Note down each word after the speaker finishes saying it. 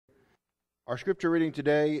Our scripture reading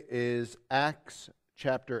today is Acts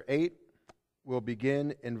chapter 8. We'll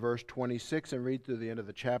begin in verse 26 and read through the end of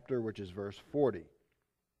the chapter, which is verse 40.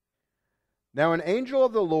 Now an angel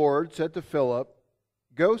of the Lord said to Philip,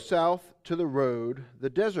 "Go south to the road, the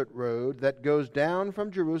desert road that goes down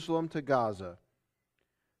from Jerusalem to Gaza."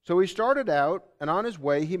 So he started out, and on his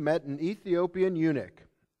way he met an Ethiopian eunuch,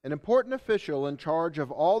 an important official in charge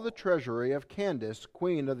of all the treasury of Candace,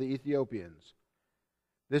 queen of the Ethiopians.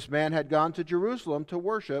 This man had gone to Jerusalem to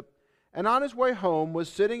worship, and on his way home was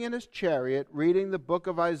sitting in his chariot reading the book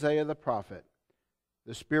of Isaiah the prophet.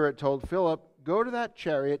 The Spirit told Philip, "Go to that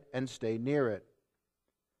chariot and stay near it."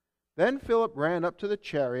 Then Philip ran up to the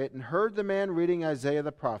chariot and heard the man reading Isaiah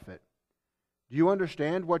the prophet. "Do you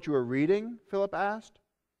understand what you are reading?" Philip asked.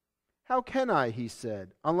 "How can I," he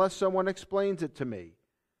said, "unless someone explains it to me?"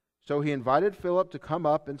 So he invited Philip to come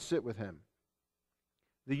up and sit with him.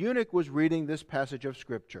 The eunuch was reading this passage of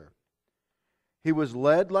Scripture. "He was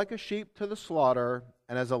led like a sheep to the slaughter,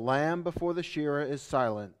 and as a lamb before the shearer is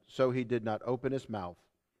silent, so he did not open his mouth.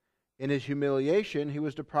 In his humiliation he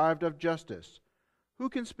was deprived of justice. Who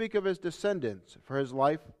can speak of his descendants? For his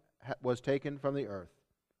life was taken from the earth."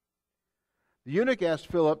 The eunuch asked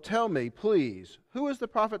Philip, "Tell me, please, who is the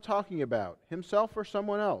prophet talking about, himself or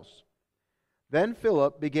someone else?" Then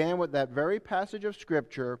Philip began with that very passage of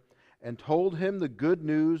Scripture and told him the good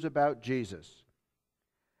news about Jesus.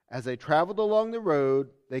 As they traveled along the road,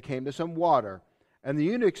 they came to some water, and the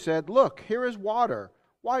eunuch said, "Look, here is water.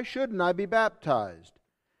 Why shouldn't I be baptized?"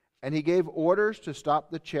 And he gave orders to stop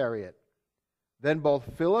the chariot. Then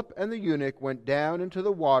both Philip and the eunuch went down into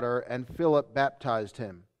the water, and Philip baptized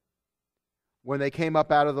him. When they came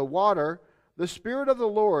up out of the water, the Spirit of the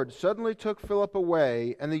Lord suddenly took Philip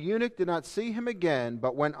away, and the eunuch did not see him again,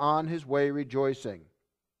 but went on his way rejoicing.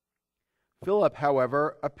 Philip,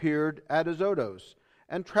 however, appeared at Azotus,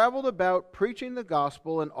 and traveled about preaching the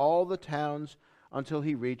gospel in all the towns until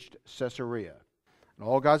he reached Caesarea. And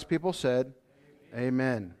all God's people said,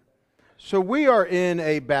 Amen. So we are in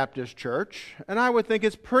a Baptist church, and I would think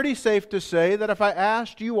it's pretty safe to say that if I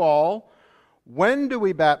asked you all, when do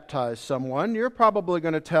we baptize someone, you're probably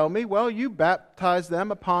going to tell me, well, you baptize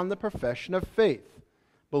them upon the profession of faith,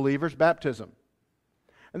 believer's baptism.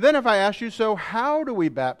 And then if I ask you, so how do we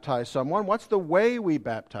baptize someone? What's the way we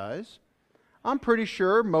baptize? I'm pretty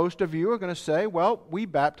sure most of you are going to say, well, we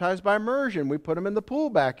baptize by immersion. We put them in the pool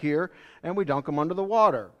back here, and we dunk them under the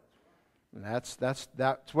water. And that's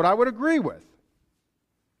what I would agree with.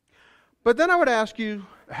 But then I would ask you,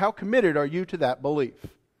 how committed are you to that belief?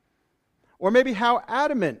 Or maybe how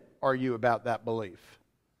adamant are you about that belief?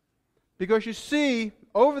 Because you see,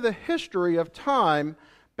 over the history of time,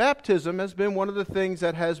 baptism has been one of the things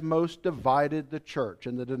that has most divided the church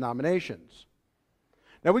and the denominations.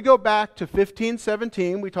 Now we go back to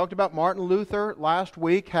 1517. We talked about Martin Luther last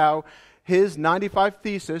week, how his 95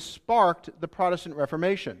 Thesis sparked the Protestant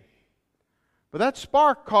Reformation. But that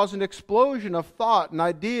spark caused an explosion of thought and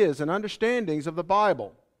ideas and understandings of the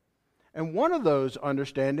Bible. And one of those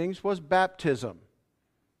understandings was baptism.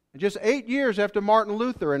 And just 8 years after Martin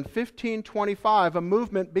Luther, in 1525, a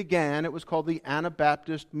movement began. It was called the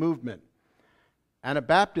Anabaptist movement.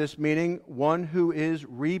 Anabaptist meaning one who is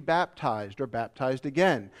rebaptized or baptized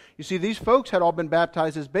again. You see, these folks had all been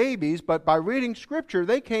baptized as babies, but by reading Scripture,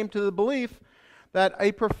 they came to the belief that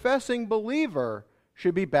a professing believer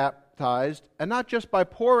should be baptized, and not just by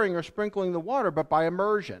pouring or sprinkling the water, but by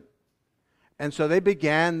immersion. And so they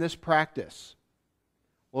began this practice.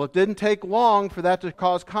 Well, it didn't take long for that to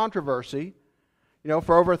cause controversy. You know,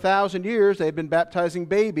 for over 1,000 years, they've been baptizing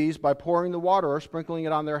babies by pouring the water or sprinkling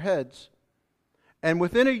it on their heads. And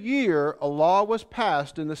within a year, a law was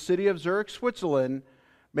passed in the city of Zurich, Switzerland,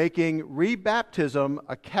 making rebaptism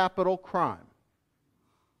a capital crime.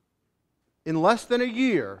 In less than a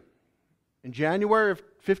year, in January of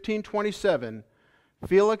 1527,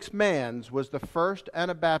 Felix Manz was the first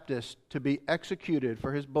Anabaptist to be executed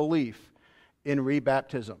for his belief in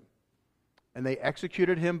rebaptism. And they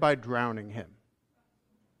executed him by drowning him.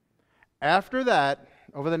 After that,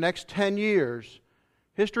 over the next 10 years,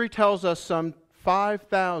 history tells us some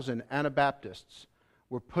 5,000 Anabaptists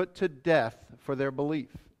were put to death for their belief,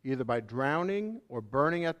 either by drowning or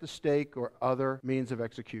burning at the stake or other means of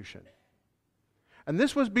execution. And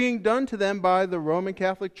this was being done to them by the Roman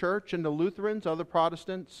Catholic Church and the Lutherans, other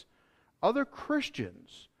Protestants. Other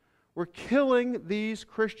Christians were killing these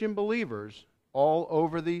Christian believers all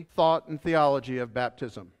over the thought and theology of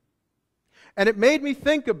baptism. And it made me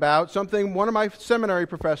think about something one of my seminary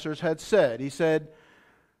professors had said. He said,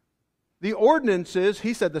 the ordinances,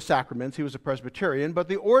 he said the sacraments, he was a Presbyterian, but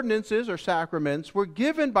the ordinances or sacraments were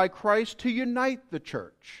given by Christ to unite the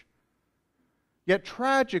church. Yet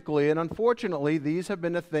tragically and unfortunately, these have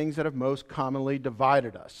been the things that have most commonly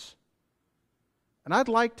divided us. And I'd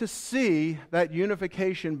like to see that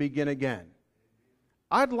unification begin again.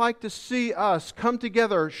 I'd like to see us come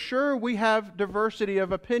together. Sure, we have diversity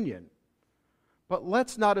of opinion, but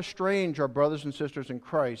let's not estrange our brothers and sisters in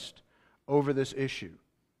Christ over this issue.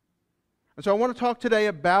 And so I want to talk today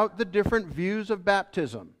about the different views of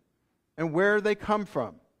baptism and where they come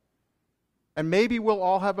from. And maybe we'll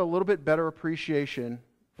all have a little bit better appreciation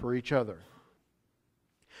for each other.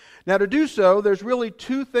 Now, to do so, there's really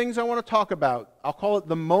two things I want to talk about. I'll call it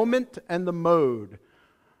the moment and the mode,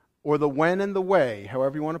 or the when and the way,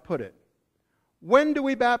 however you want to put it. When do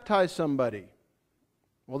we baptize somebody?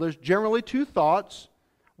 Well, there's generally two thoughts.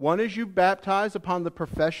 One is you baptize upon the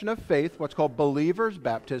profession of faith, what's called believer's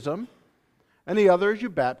baptism. And the other is you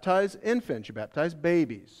baptize infants, you baptize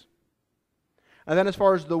babies. And then as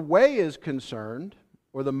far as the way is concerned,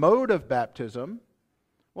 or the mode of baptism,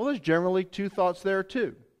 well, there's generally two thoughts there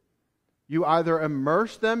too. You either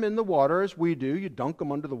immerse them in the water, as we do, you dunk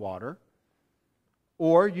them under the water,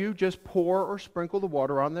 or you just pour or sprinkle the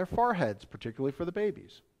water on their foreheads, particularly for the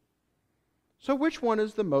babies. So which one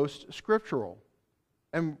is the most scriptural?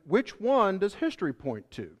 And which one does history point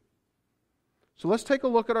to? So let's take a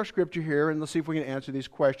look at our scripture here and let's see if we can answer these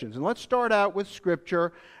questions. And let's start out with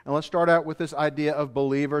scripture, and let's start out with this idea of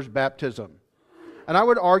believer's baptism. And I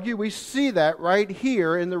would argue we see that right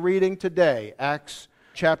here in the reading today, Acts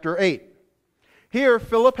chapter 8. Here,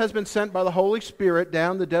 Philip has been sent by the Holy Spirit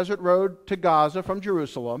down the desert road to Gaza from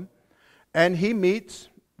Jerusalem, and he meets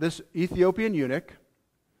this Ethiopian eunuch.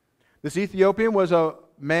 This Ethiopian was a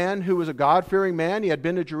man who was a God-fearing man. He had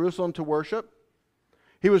been to Jerusalem to worship.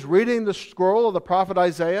 He was reading the scroll of the prophet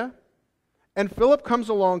Isaiah, and Philip comes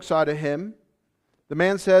alongside of him. The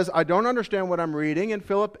man says, "I don't understand what I'm reading," and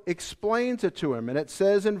Philip explains it to him. And it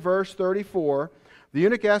says in verse 34, the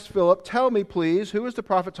eunuch asked Philip, "Tell me, please, who is the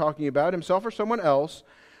prophet talking about, himself or someone else?"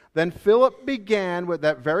 Then Philip began with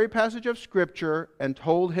that very passage of Scripture and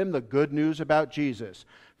told him the good news about Jesus.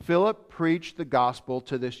 Philip preached the gospel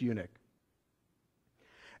to this eunuch.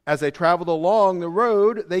 As they traveled along the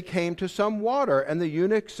road, they came to some water, and the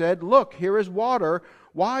eunuch said, "Look, here is water.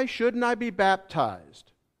 Why shouldn't I be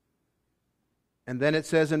baptized?" And then it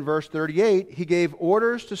says in verse 38, he gave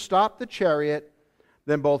orders to stop the chariot.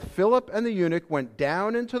 Then both Philip and the eunuch went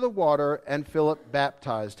down into the water, and Philip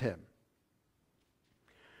baptized him.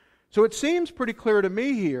 So it seems pretty clear to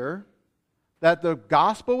me here that the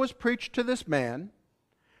gospel was preached to this man.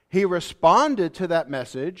 He responded to that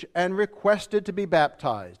message and requested to be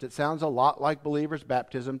baptized. It sounds a lot like believer's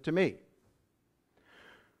baptism to me.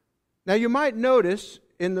 Now you might notice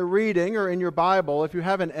in the reading or in your Bible, if you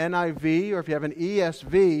have an NIV or if you have an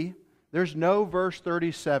ESV, there's no verse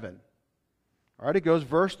 37. All right, it goes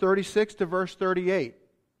verse 36 to verse 38.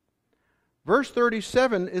 Verse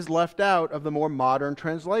 37 is left out of the more modern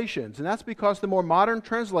translations, and that's because the more modern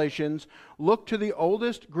translations look to the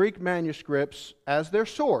oldest Greek manuscripts as their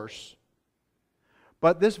source.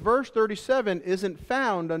 But this verse 37 isn't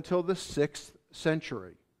found until the 6th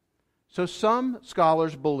century. So some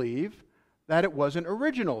scholars believe that it wasn't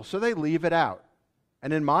original, so they leave it out.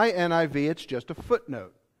 And in my NIV, it's just a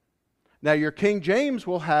footnote. Now, your King James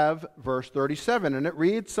will have verse 37, and it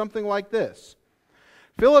reads something like this.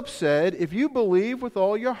 Philip said, "If you believe with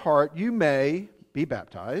all your heart, you may be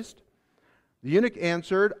baptized." The eunuch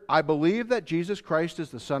answered, "I believe that Jesus Christ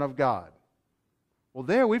is the Son of God." Well,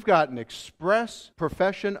 there we've got an express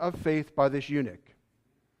profession of faith by this eunuch.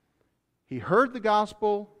 He heard the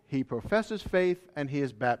gospel, he professes faith, and he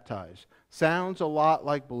is baptized. Sounds a lot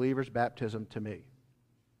like believer's baptism to me.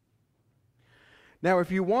 Now,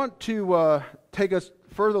 if you want to take a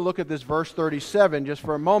further look at this verse 37 just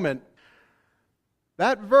for a moment,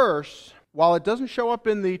 that verse, while it doesn't show up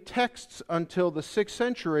in the texts until the 6th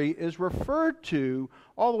century, is referred to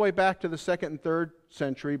all the way back to the 2nd and 3rd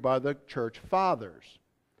century by the church fathers.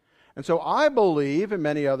 And so I believe, and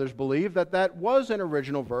many others believe, that that was an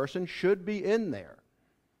original verse and should be in there.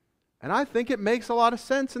 And I think it makes a lot of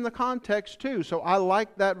sense in the context too. So I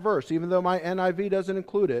like that verse. Even though my NIV doesn't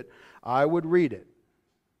include it, I would read it.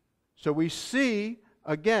 So we see,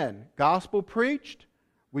 again, gospel preached.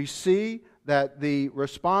 We see that the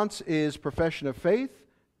response is profession of faith.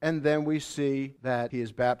 And then we see that he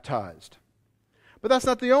is baptized. But that's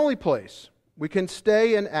not the only place. We can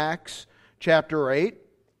stay in Acts chapter 8.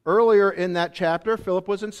 Earlier in that chapter, Philip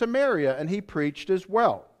was in Samaria and he preached as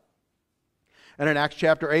well. And in Acts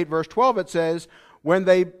chapter 8, verse 12, it says, "When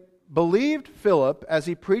they believed Philip as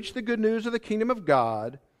he preached the good news of the kingdom of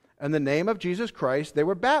God and the name of Jesus Christ, they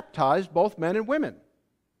were baptized, both men and women."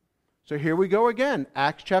 So here we go again.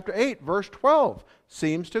 Acts chapter 8, verse 12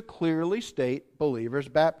 seems to clearly state believers'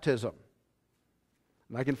 baptism.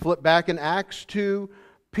 And I can flip back in Acts to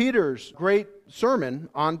Peter's great sermon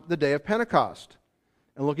on the day of Pentecost.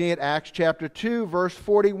 And looking at Acts chapter 2, verse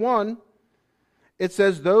 41, it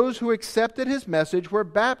says, those who accepted his message were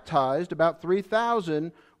baptized. About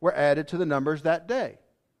 3,000 were added to the numbers that day.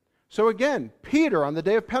 So again, Peter on the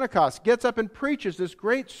day of Pentecost gets up and preaches this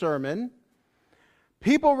great sermon.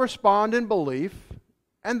 People respond in belief,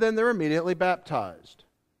 and then they're immediately baptized.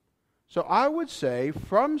 So I would say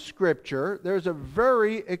from Scripture, there's a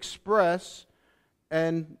very express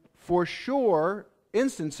and for sure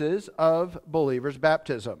instances of believers'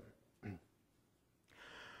 baptism.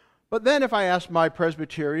 But then if I ask my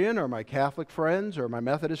Presbyterian or my Catholic friends or my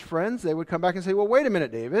Methodist friends, they would come back and say, well, wait a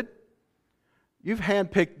minute, David. You've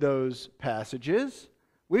handpicked those passages.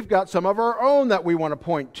 We've got some of our own that we want to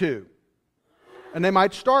point to. And they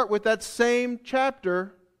might start with that same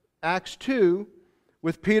chapter, Acts 2,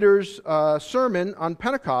 with Peter's sermon on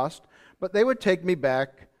Pentecost, but they would take me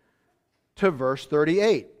back to verse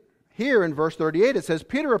 38. Here in verse 38 it says,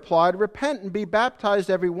 Peter replied, repent and be baptized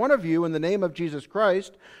every one of you in the name of Jesus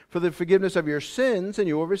Christ for the forgiveness of your sins, and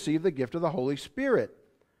you will receive the gift of the Holy Spirit.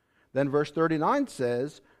 Then verse 39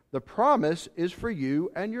 says, the promise is for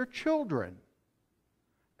you and your children.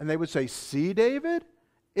 And they would say, see, David?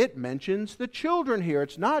 It mentions the children here.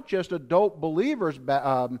 It's not just adult believers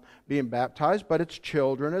being baptized, but it's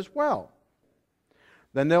children as well.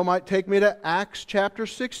 Then they might take me to Acts chapter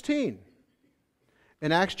 16.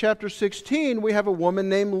 In Acts chapter 16, we have a woman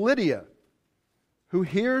named Lydia who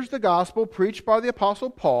hears the gospel preached by the Apostle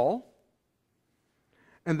Paul.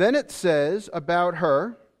 And then it says about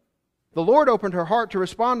her, the Lord opened her heart to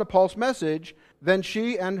respond to Paul's message. Then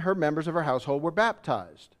she and her members of her household were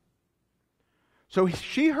baptized. So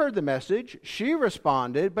she heard the message, she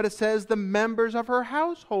responded, but it says the members of her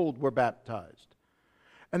household were baptized.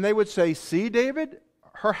 And they would say, see, David,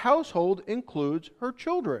 her household includes her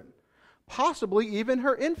children, possibly even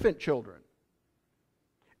her infant children.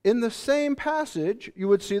 In the same passage, you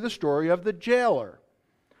would see the story of the jailer.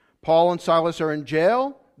 Paul and Silas are in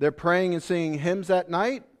jail. They're praying and singing hymns that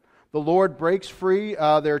night. The Lord breaks free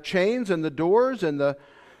their chains and the doors, and the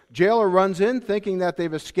jailer runs in thinking that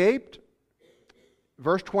they've escaped.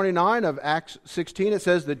 Verse 29 of Acts 16, it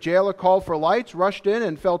says, the jailer called for lights, rushed in,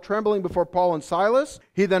 and fell trembling before Paul and Silas.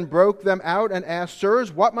 He then broke them out and asked,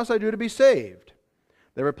 sirs, what must I do to be saved?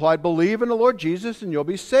 They replied, believe in the Lord Jesus, and you'll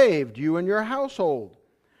be saved, you and your household.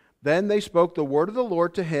 Then they spoke the word of the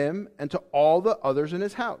Lord to him and to all the others in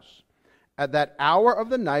his house. At that hour of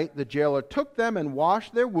the night, the jailer took them and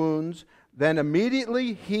washed their wounds. Then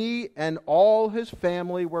immediately he and all his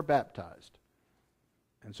family were baptized.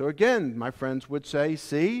 And so again, my friends would say,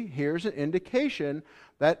 see, here's an indication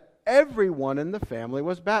that everyone in the family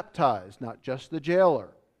was baptized, not just the jailer.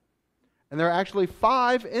 And there are actually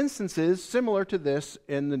 5 instances similar to this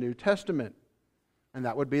in the New Testament. And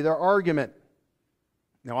that would be their argument.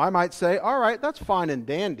 Now I might say, all right, that's fine and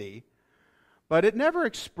dandy, but it never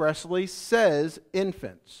expressly says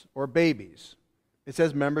infants or babies. It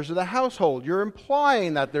says members of the household. You're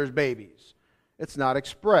implying that there's babies. It's not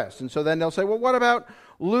expressed. And so then they'll say, well, what about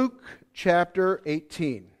Luke chapter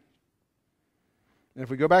 18? And if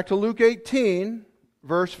we go back to Luke 18,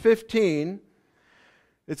 verse 15,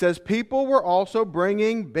 it says, people were also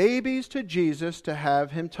bringing babies to Jesus to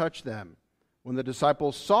have him touch them. When the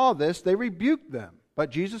disciples saw this, they rebuked them. But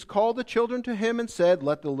Jesus called the children to him and said,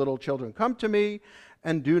 let the little children come to me,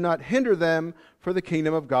 and do not hinder them, for the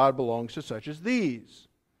kingdom of God belongs to such as these.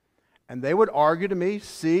 And they would argue to me,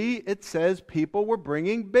 see, it says people were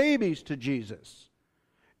bringing babies to Jesus.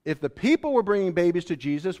 If the people were bringing babies to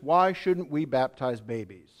Jesus, why shouldn't we baptize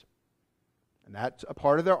babies? And that's a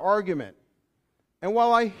part of their argument. And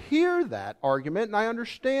while I hear that argument, and I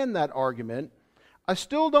understand that argument, I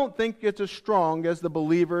still don't think it's as strong as the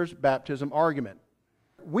believer's baptism argument.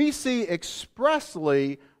 We see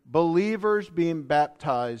expressly believers being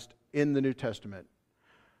baptized in the New Testament.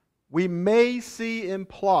 We may see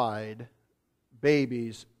implied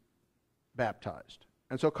babies baptized.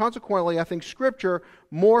 And so consequently, I think Scripture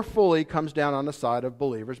more fully comes down on the side of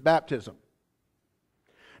believers' baptism.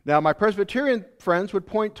 Now, my Presbyterian friends would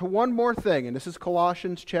point to one more thing, and this is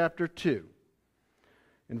Colossians chapter 2,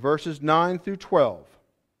 in verses 9 through 12.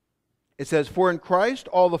 It says, for in Christ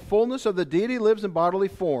all the fullness of the deity lives in bodily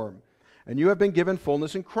form, and you have been given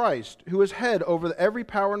fullness in Christ, who is head over every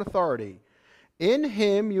power and authority. In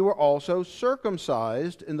him you were also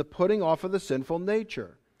circumcised in the putting off of the sinful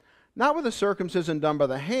nature, not with a circumcision done by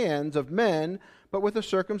the hands of men, but with a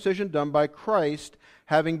circumcision done by Christ,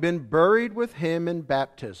 having been buried with him in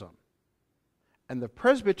baptism. And the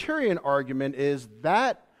Presbyterian argument is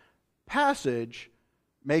that passage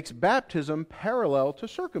makes baptism parallel to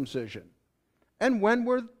circumcision. And when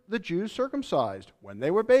were the Jews circumcised? When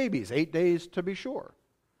they were babies, 8 days to be sure.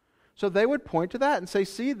 So they would point to that and say,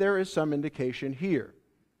 see, there is some indication here.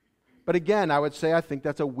 But again, I would say I think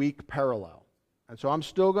that's a weak parallel. And so I'm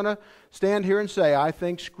still going to stand here and say I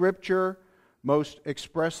think Scripture most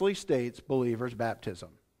expressly states believers' baptism.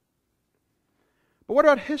 But what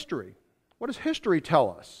about history? What does history tell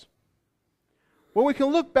us? Well, we can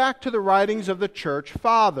look back to the writings of the church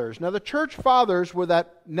fathers. Now, the church fathers were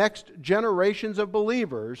that next generations of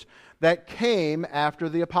believers that came after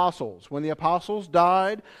the apostles. When the apostles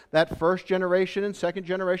died, that first generation and second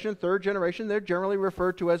generation and third generation, they're generally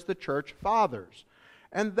referred to as the church fathers.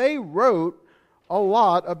 And they wrote a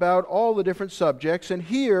lot about all the different subjects. And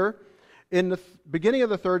here, in the beginning of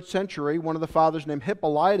the 3rd century, one of the fathers named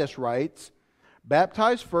Hippolytus writes,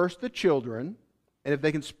 "Baptize first the children, and if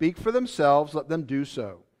they can speak for themselves, let them do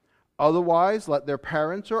so. Otherwise, let their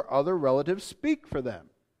parents or other relatives speak for them."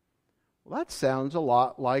 Well, that sounds a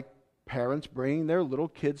lot like parents bringing their little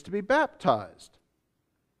kids to be baptized.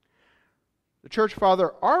 The church father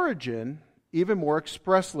Origen even more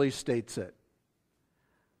expressly states it.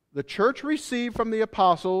 The church received from the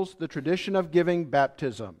apostles the tradition of giving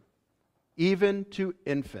baptism, even to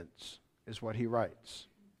infants, is what he writes.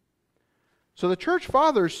 So the church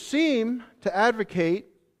fathers seem to advocate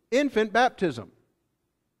infant baptism.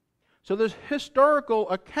 So there's historical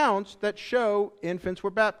accounts that show infants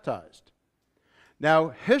were baptized. Now,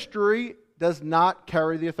 history does not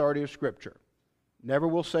carry the authority of Scripture. Never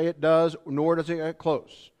will say it does, nor does it get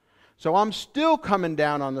close. So I'm still coming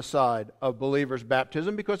down on the side of believers'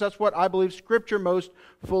 baptism because that's what I believe Scripture most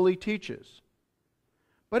fully teaches.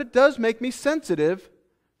 But it does make me sensitive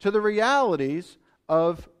to the realities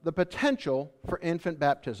of the potential for infant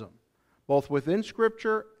baptism, both within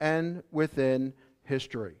Scripture and within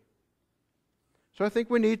history. So I think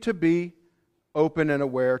we need to be open and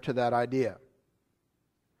aware to that idea.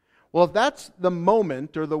 Well, if that's the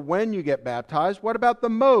moment or the when you get baptized, what about the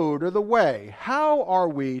mode or the way? How are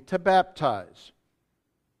we to baptize?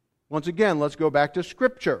 Once again, let's go back to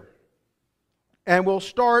Scripture. And we'll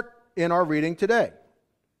start in our reading today.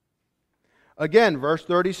 Again, verse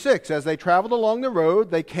 36, as they traveled along the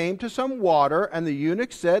road, they came to some water, and the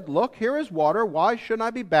eunuch said, "Look, here is water. Why shouldn't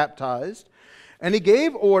I be baptized?" And he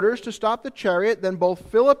gave orders to stop the chariot. Then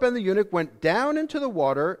both Philip and the eunuch went down into the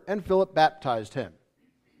water, and Philip baptized him.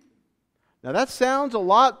 Now that sounds a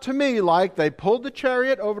lot to me like they pulled the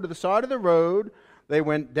chariot over to the side of the road, they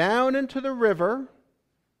went down into the river,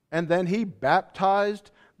 and then he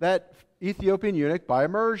baptized that Ethiopian eunuch by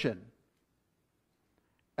immersion.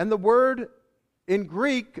 And the word in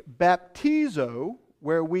Greek, baptizo,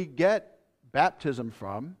 where we get baptism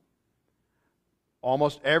from,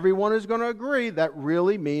 almost everyone is going to agree that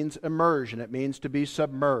really means immersion. It means to be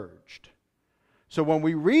submerged. So when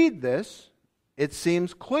we read this, it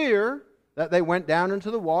seems clear that they went down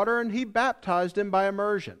into the water and he baptized him by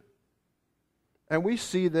immersion. And we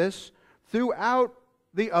see this throughout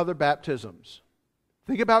the other baptisms.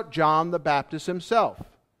 Think about John the Baptist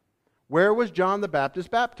himself. Where was John the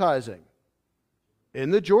Baptist baptizing?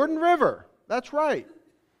 In the Jordan River. That's right.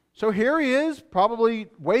 So here he is, probably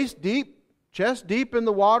waist deep, chest deep in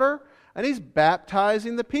the water, and he's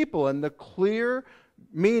baptizing the people. And the clear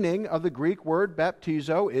meaning of the Greek word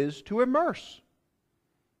baptizo is to immerse.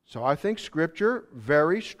 So I think Scripture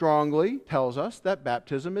very strongly tells us that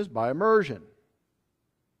baptism is by immersion.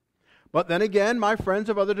 But then again, my friends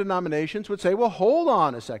of other denominations would say, well, hold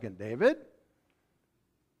on a second, David.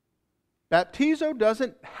 Baptizo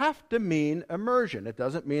doesn't have to mean immersion. It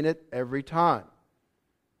doesn't mean it every time.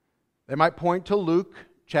 They might point to Luke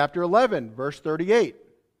chapter 11, verse 38.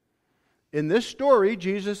 In this story,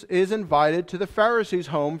 Jesus is invited to the Pharisees'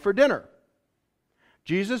 home for dinner.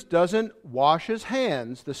 Jesus doesn't wash his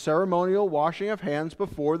hands, the ceremonial washing of hands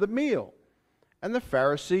before the meal. And the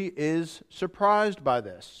Pharisee is surprised by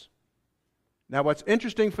this. Now, what's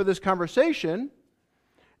interesting for this conversation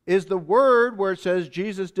is the word where it says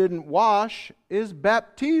Jesus didn't wash is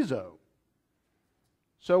baptizo.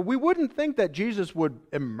 So we wouldn't think that Jesus would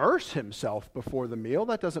immerse himself before the meal.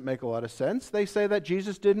 That doesn't make a lot of sense. They say that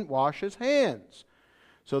Jesus didn't wash his hands.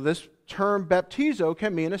 So this term baptizo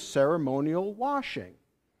can mean a ceremonial washing.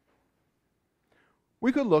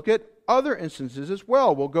 We could look at other instances as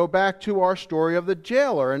well. We'll go back to our story of the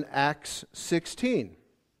jailer in Acts 16.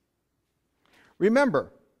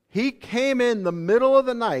 Remember, he came in the middle of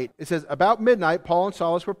the night. It says, about midnight, Paul and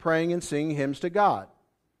Silas were praying and singing hymns to God.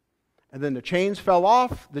 And then the chains fell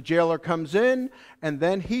off, the jailer comes in, and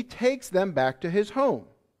then he takes them back to his home.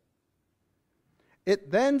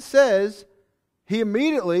 It then says he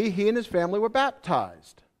and his family were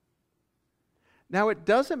baptized. Now, it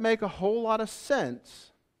doesn't make a whole lot of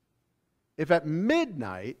sense if at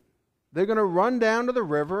midnight they're going to run down to the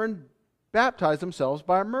river and baptize themselves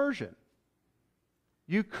by immersion.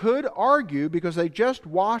 You could argue, because they just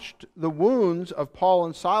washed the wounds of Paul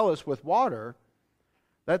and Silas with water,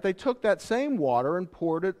 that they took that same water and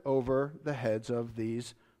poured it over the heads of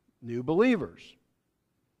these new believers.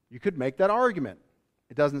 You could make that argument.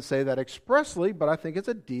 It doesn't say that expressly, but I think it's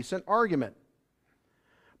a decent argument.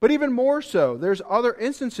 But even more so, there's other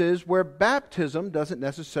instances where baptism doesn't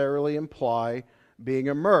necessarily imply being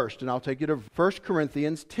immersed. And I'll take you to 1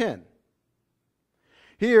 Corinthians 10.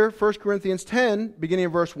 Here, 1 Corinthians 10, beginning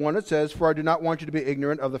in verse 1, it says, "For I do not want you to be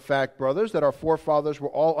ignorant of the fact, brothers, that our forefathers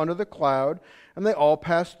were all under the cloud, and they all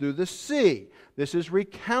passed through the sea." This is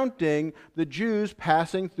recounting the Jews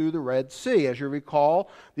passing through the Red Sea. As you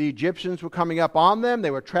recall, the Egyptians were coming up on them.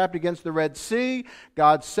 They were trapped against the Red Sea.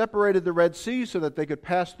 God separated the Red Sea so that they could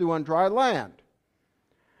pass through on dry land.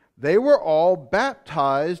 They were all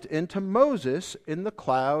baptized into Moses in the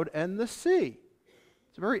cloud and the sea.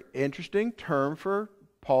 It's a very interesting term for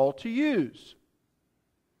Paul to use.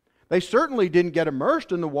 They certainly didn't get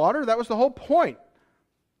immersed in the water. That was the whole point.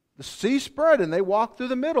 The sea spread and they walked through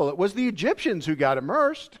the middle. It was the Egyptians who got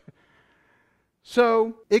immersed.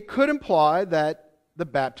 So it could imply that the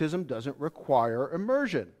baptism doesn't require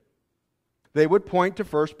immersion. They would point to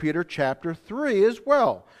 1 Peter chapter 3 as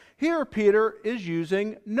well. Here Peter is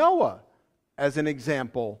using Noah as an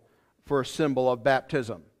example for a symbol of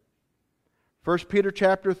baptism. 1 Peter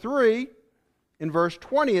chapter 3, in verse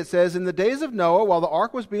 20, it says, "In the days of Noah, while the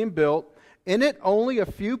ark was being built, in it only a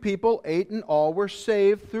few people, 8 in all, were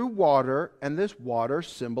saved through water, and this water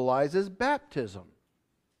symbolizes baptism."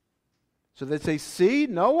 So they say, see,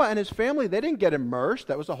 Noah and his family, they didn't get immersed.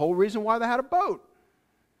 That was the whole reason why they had a boat.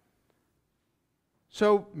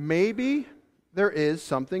 So maybe there is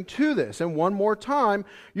something to this. And one more time,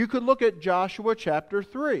 you could look at Joshua chapter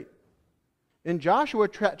 3. In Joshua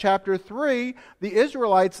chapter 3, the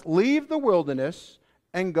Israelites leave the wilderness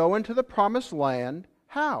and go into the promised land.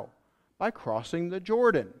 How? By crossing the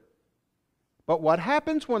Jordan. But what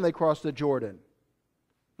happens when they cross the Jordan?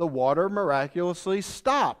 The water miraculously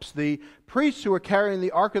stops. The priests who are carrying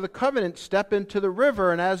the Ark of the Covenant step into the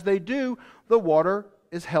river, and as they do, the water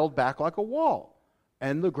is held back like a wall,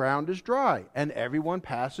 and the ground is dry, and everyone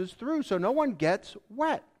passes through, so no one gets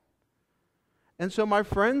wet. And so my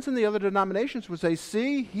friends in the other denominations would say,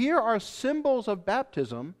 see, here are symbols of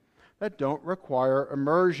baptism that don't require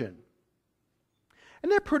immersion.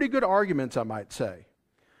 And they're pretty good arguments, I might say.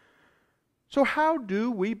 So how do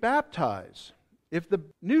we baptize? If the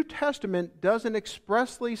New Testament doesn't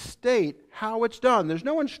expressly state how it's done, there's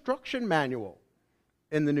no instruction manual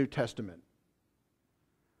in the New Testament.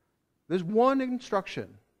 There's one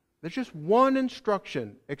instruction. There's just one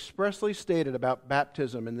instruction expressly stated about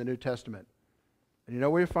baptism in the New Testament. And you know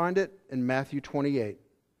where you find it? In Matthew 28,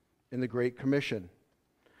 in the Great Commission.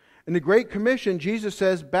 In the Great Commission, Jesus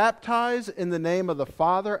says, "Baptize in the name of the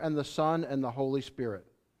Father and the Son and the Holy Spirit."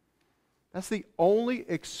 That's the only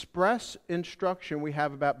express instruction we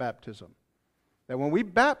have about baptism. That when we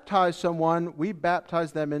baptize someone, we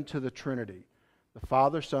baptize them into the Trinity, the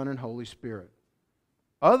Father, Son, and Holy Spirit.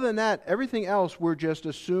 Other than that, everything else we're just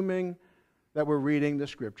assuming that we're reading the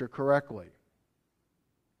Scripture correctly.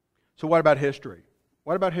 So what about history?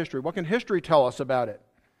 What about history? What can history tell us about it?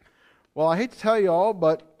 Well, I hate to tell you all,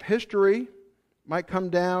 but history might come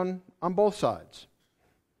down on both sides.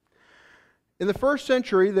 In the first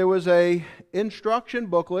century, there was an instruction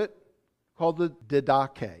booklet called the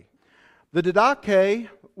Didache. The Didache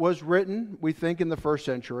was written, we think, in the first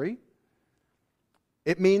century.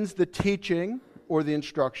 It means the teaching or the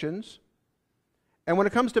instructions. And when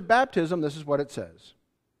it comes to baptism, this is what it says.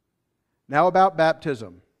 Now about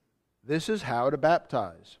baptism. This is how to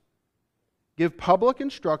baptize. Give public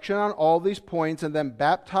instruction on all these points and then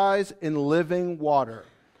baptize in living water.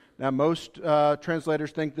 Now, most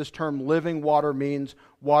translators think this term living water means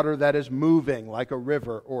water that is moving, like a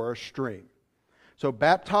river or a stream. So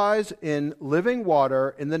baptize in living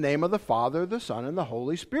water in the name of the Father, the Son, and the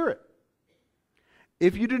Holy Spirit.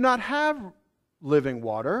 If you do not have living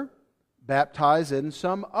water, baptize in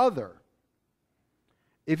some other.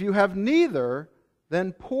 If you have neither,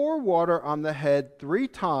 then pour water on the head 3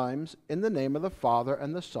 times in the name of the Father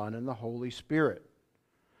and the Son and the Holy Spirit.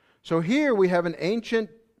 So here we have an ancient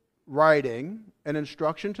writing, an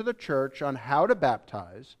instruction to the church on how to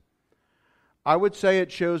baptize. I would say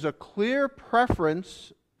it shows a clear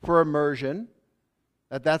preference for immersion,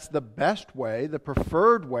 that's the best way, the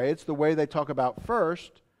preferred way. It's the way they talk about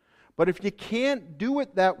first. But if you can't do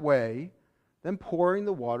it that way, then pouring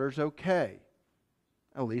the water is okay,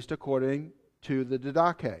 at least according to the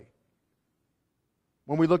Didache.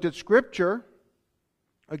 When we looked at Scripture,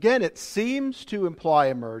 again, it seems to imply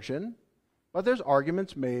immersion, but there's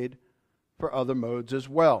arguments made for other modes as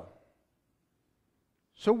well.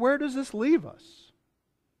 So where does this leave us?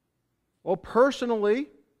 Well, personally,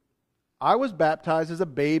 I was baptized as a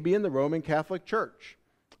baby in the Roman Catholic Church.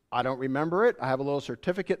 I don't remember it. I have a little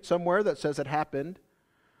certificate somewhere that says it happened.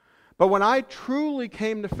 But when I truly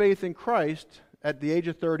came to faith in Christ at the age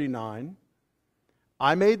of 39,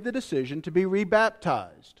 I made the decision to be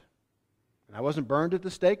rebaptized. And I wasn't burned at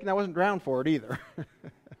the stake, and I wasn't drowned for it either.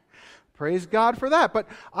 Praise God for that. But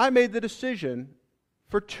I made the decision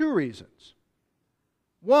for two reasons.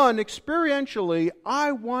 One, experientially,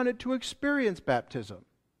 I wanted to experience baptism.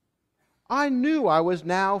 I knew I was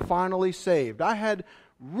now finally saved. I had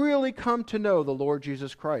really come to know the Lord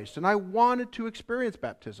Jesus Christ, and I wanted to experience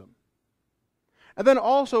baptism. And then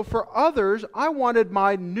also for others, I wanted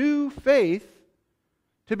my new faith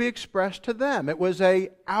to be expressed to them. It was an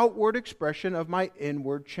outward expression of my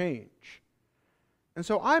inward change. And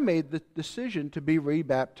so I made the decision to be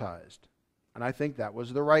rebaptized, and I think that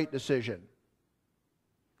was the right decision.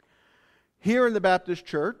 Here in the Baptist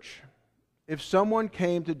Church, if someone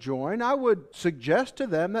came to join, I would suggest to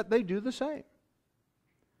them that they do the same.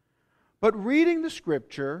 But reading the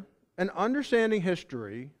Scripture and understanding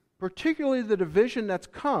history, particularly the division that's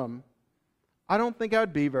come, I don't think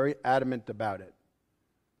I'd be very adamant about it.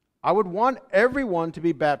 I would want everyone to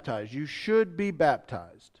be baptized. You should be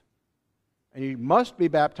baptized. And you must be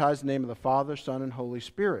baptized in the name of the Father, Son, and Holy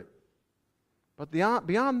Spirit. But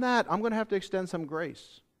beyond that, I'm going to have to extend some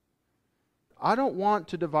grace. I don't want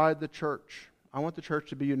to divide the church. I want the church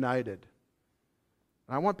to be united.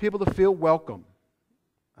 And I want people to feel welcome.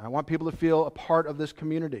 I want people to feel a part of this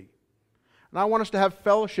community. And I want us to have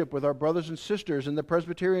fellowship with our brothers and sisters in the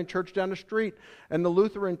Presbyterian church down the street and the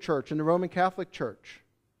Lutheran church and the Roman Catholic church.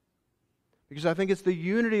 Because I think it's the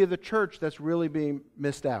unity of the church that's really being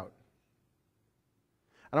missed out.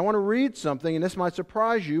 And I want to read something, and this might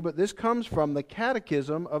surprise you, but this comes from the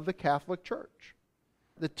Catechism of the Catholic Church,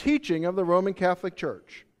 the teaching of the Roman Catholic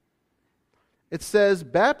Church. It says,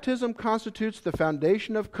 baptism constitutes the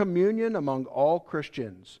foundation of communion among all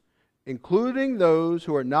Christians, including those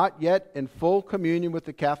who are not yet in full communion with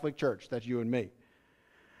the Catholic Church. That's you and me.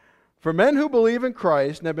 For men who believe in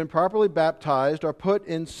Christ and have been properly baptized are put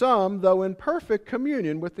in some, though imperfect,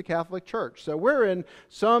 communion with the Catholic Church. So we're in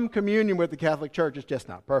some communion with the Catholic Church. It's just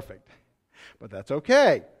not perfect. But that's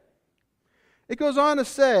okay. It goes on to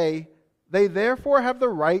say, they therefore have the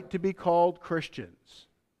right to be called Christians.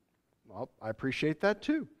 Well, I appreciate that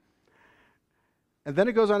too. And then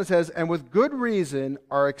it goes on and says, and with good reason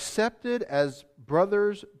are accepted as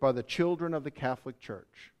brothers by the children of the Catholic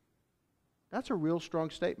Church. That's a real strong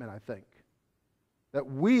statement, I think. That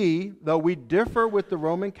we, though we differ with the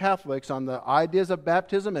Roman Catholics on the ideas of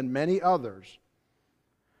baptism and many others,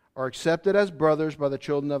 are accepted as brothers by the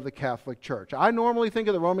children of the Catholic Church. I normally think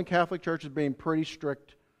of the Roman Catholic Church as being pretty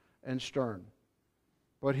strict and stern.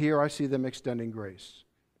 But here I see them extending grace.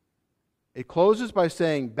 It closes by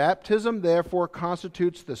saying, baptism therefore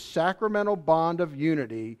constitutes the sacramental bond of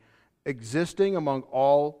unity existing among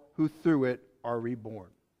all who through it are reborn.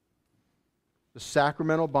 The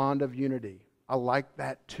sacramental bond of unity. I like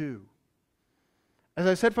that too. As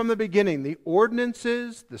I said from the beginning, the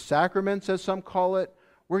ordinances, the sacraments as some call it,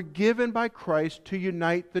 were given by Christ to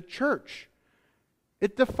unite the church.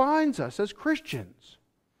 It defines us as Christians.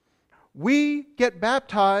 We get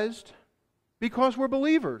baptized because we're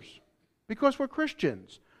believers, because we're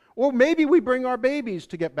Christians. Or maybe we bring our babies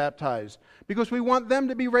to get baptized because we want them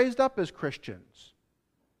to be raised up as Christians.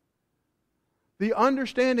 The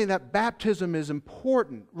understanding that baptism is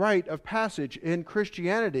important rite of passage in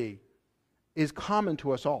Christianity is common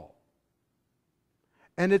to us all.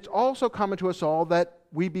 And it's also common to us all that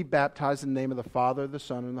we be baptized in the name of the Father, the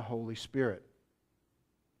Son, and the Holy Spirit.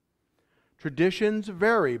 Traditions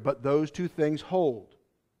vary, but those two things hold.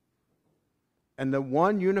 And the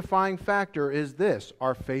one unifying factor is this,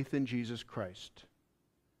 our faith in Jesus Christ.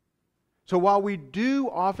 So while we do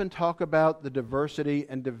often talk about the diversity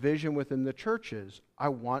and division within the churches, I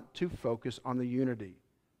want to focus on the unity.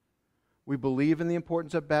 We believe in the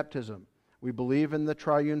importance of baptism. We believe in the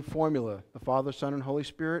triune formula, the Father, Son, and Holy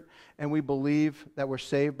Spirit, and we believe that we're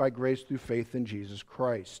saved by grace through faith in Jesus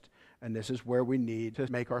Christ. And this is where we need to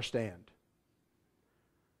make our stand.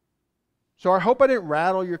 So I hope I didn't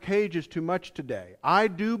rattle your cages too much today. I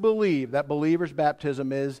do believe that believers'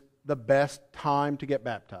 baptism is the best time to get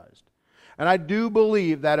baptized. And I do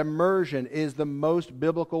believe that immersion is the most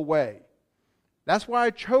biblical way. That's why I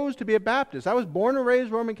chose to be a Baptist. I was born and raised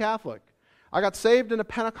Roman Catholic. I got saved in a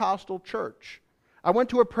Pentecostal church. I went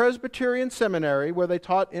to a Presbyterian seminary where they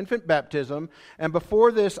taught infant baptism, and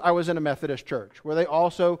before this I was in a Methodist church where they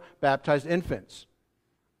also baptized infants.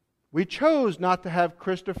 We chose not to have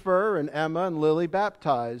Christopher and Emma and Lily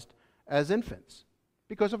baptized as infants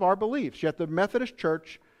because of our beliefs, yet the Methodist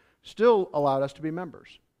church still allowed us to be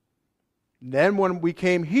members. Then when we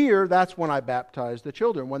came here, that's when I baptized the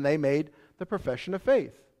children, when they made the profession of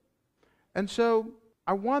faith. And so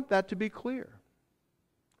I want that to be clear.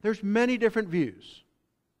 There's many different views.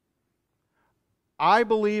 I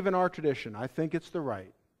believe in our tradition. I think it's the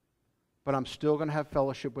right. But I'm still going to have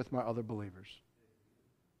fellowship with my other believers.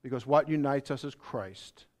 Because what unites us is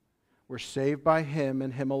Christ. We're saved by Him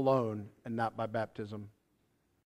and Him alone, and not by baptism.